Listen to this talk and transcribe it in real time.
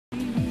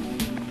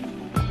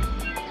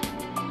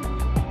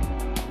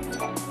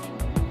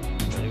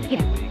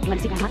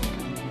want to see what I got?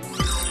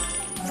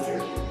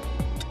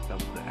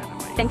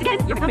 Thanks again.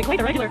 You're becoming quite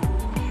a regular.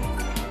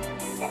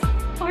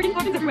 Pardons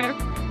everywhere.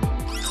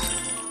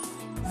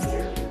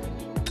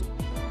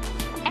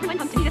 Everyone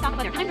comes to meet us off of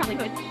other time-traveling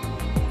goods.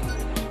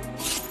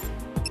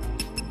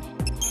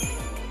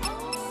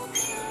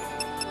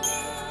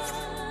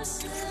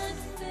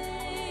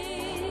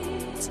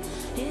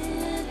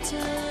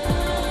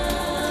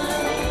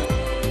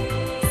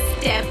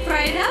 Step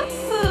right up,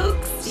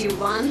 folks. You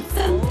want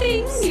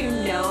something? You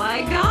know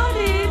I got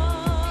it.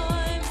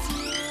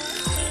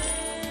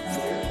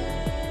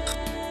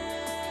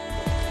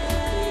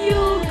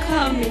 You'll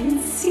come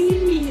and see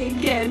me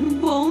again,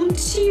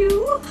 won't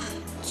you,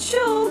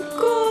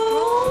 Choco?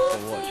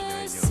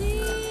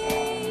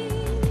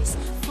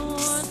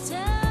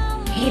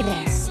 Hey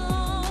there.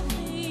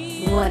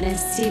 Wanna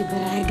see what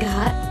I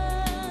got?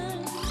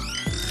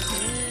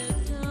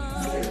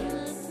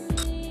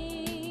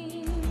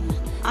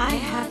 I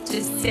have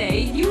to say,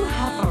 you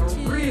have a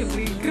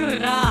really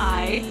good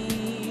eye.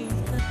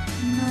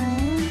 No?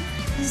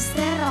 Is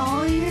that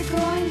all you're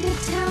going to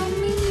tell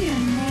me? Your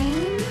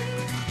name?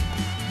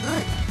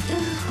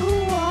 Who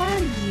are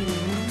you?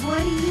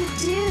 What do you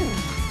do?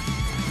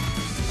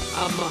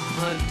 I'm a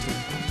hunter.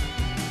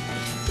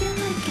 You're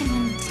like an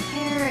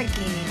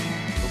interrogator.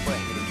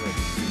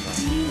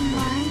 Do you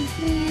mind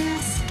me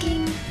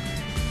asking?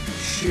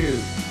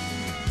 Shoot.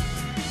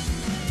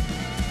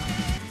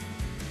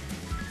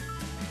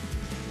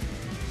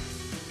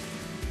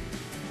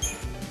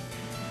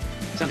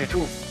 Sounds like a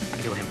tool. I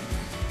can deal with him.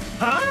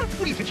 Huh?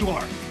 What do you think you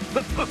are?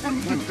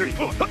 1, 2, 3,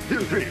 4. 2,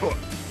 3, 4.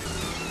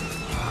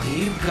 Oh,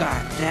 you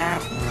got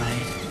that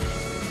right.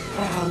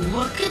 Oh,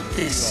 look at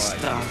this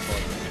stuff.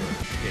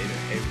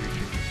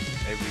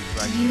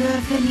 Do you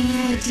have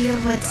any idea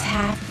what's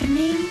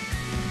happening?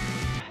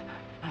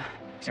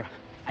 Sarah,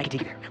 I can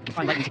take you there. We can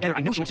find Lightning together.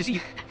 I know she wants to see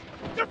you.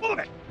 You're full of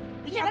it!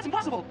 Yeah, that's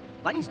impossible.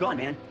 Lightning's gone,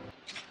 man.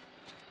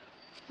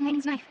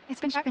 Lightning's knife.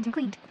 It's been sharpened and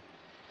cleaned.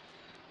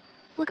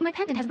 Look at my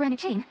pendant has brand new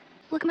chain.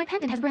 Look at my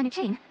pendant has brand new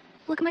chain.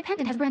 Look at my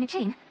pendant has brand new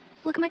chain.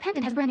 Look at my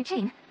pendant has brand new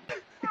chain.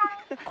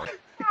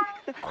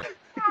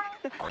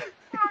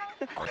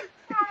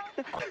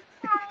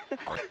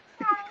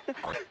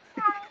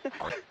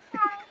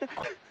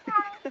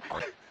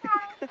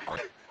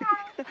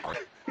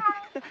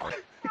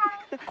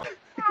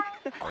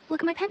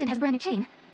 Look at my pendant has brand new chain.